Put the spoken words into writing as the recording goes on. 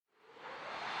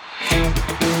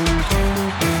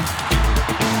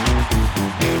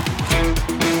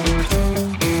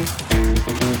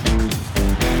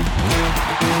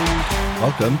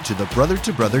Welcome to the Brother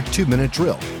to Brother 2-Minute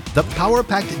Drill, the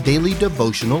power-packed daily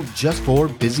devotional just for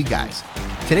busy guys.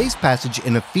 Today's passage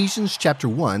in Ephesians chapter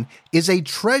 1 is a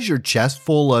treasure chest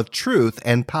full of truth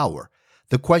and power.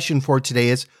 The question for today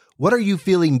is, what are you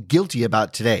feeling guilty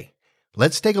about today?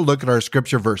 Let's take a look at our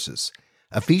scripture verses.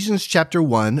 Ephesians chapter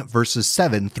 1, verses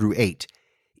 7 through 8.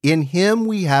 In him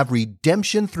we have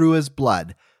redemption through his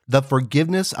blood, the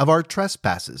forgiveness of our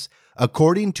trespasses,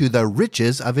 according to the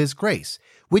riches of his grace,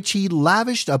 which he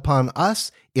lavished upon us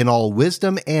in all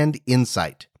wisdom and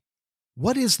insight.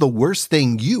 What is the worst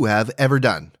thing you have ever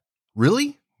done?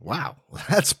 Really? Wow,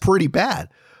 that's pretty bad.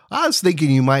 I was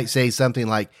thinking you might say something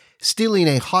like stealing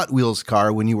a Hot Wheels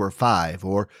car when you were 5,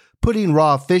 or putting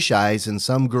raw fish eyes in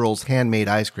some girl's handmade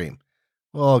ice cream.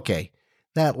 Okay,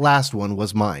 that last one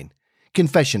was mine.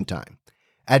 Confession time.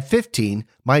 At 15,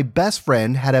 my best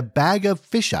friend had a bag of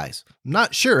fish eyes.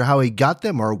 Not sure how he got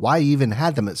them or why he even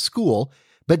had them at school,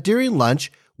 but during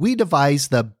lunch, we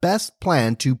devised the best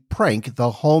plan to prank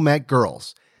the home ec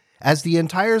girls. As the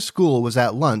entire school was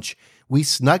at lunch, we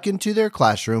snuck into their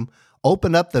classroom,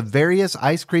 opened up the various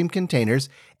ice cream containers,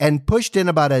 and pushed in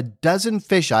about a dozen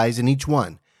fish eyes in each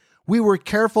one. We were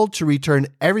careful to return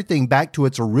everything back to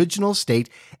its original state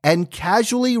and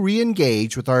casually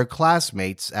re-engage with our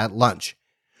classmates at lunch.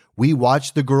 We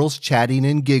watched the girls chatting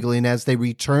and giggling as they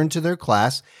returned to their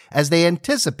class as they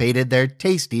anticipated their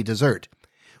tasty dessert.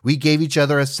 We gave each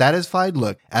other a satisfied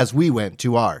look as we went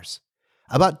to ours.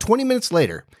 About 20 minutes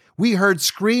later, we heard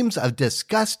screams of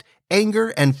disgust, anger,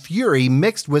 and fury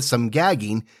mixed with some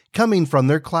gagging coming from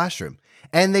their classroom,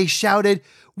 and they shouted,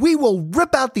 "We will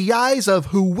rip out the eyes of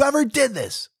whoever did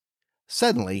this!"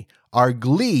 Suddenly, our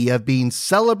glee of being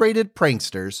celebrated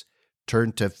pranksters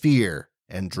turned to fear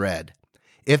and dread.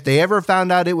 If they ever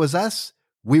found out it was us,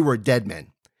 we were dead men,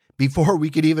 before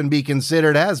we could even be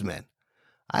considered as men.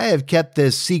 I have kept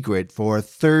this secret for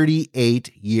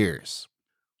 38 years.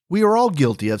 We are all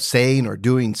guilty of saying or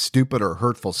doing stupid or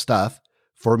hurtful stuff.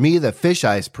 For me, the fish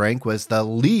eyes prank was the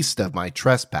least of my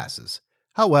trespasses.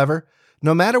 However,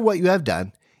 no matter what you have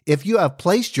done, if you have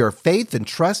placed your faith and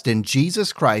trust in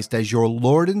Jesus Christ as your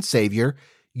Lord and Savior,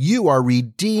 you are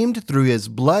redeemed through his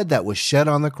blood that was shed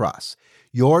on the cross.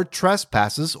 Your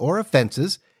trespasses or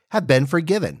offenses have been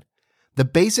forgiven. The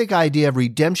basic idea of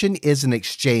redemption is an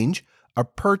exchange, a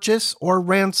purchase, or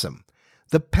ransom.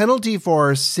 The penalty for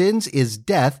our sins is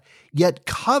death, yet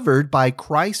covered by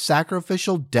Christ's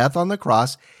sacrificial death on the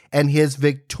cross and his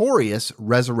victorious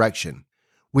resurrection.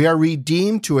 We are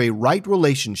redeemed to a right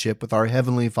relationship with our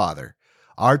Heavenly Father.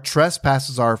 Our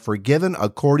trespasses are forgiven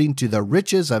according to the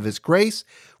riches of his grace,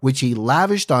 which he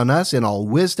lavished on us in all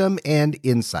wisdom and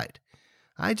insight.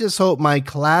 I just hope my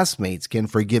classmates can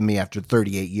forgive me after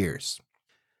 38 years.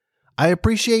 I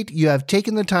appreciate you have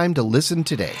taken the time to listen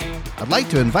today. I'd like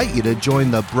to invite you to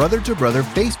join the Brother to Brother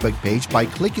Facebook page by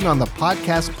clicking on the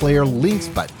podcast player links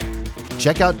button.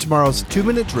 Check out tomorrow's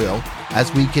 2-Minute Drill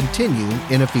as we continue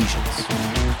in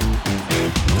Ephesians.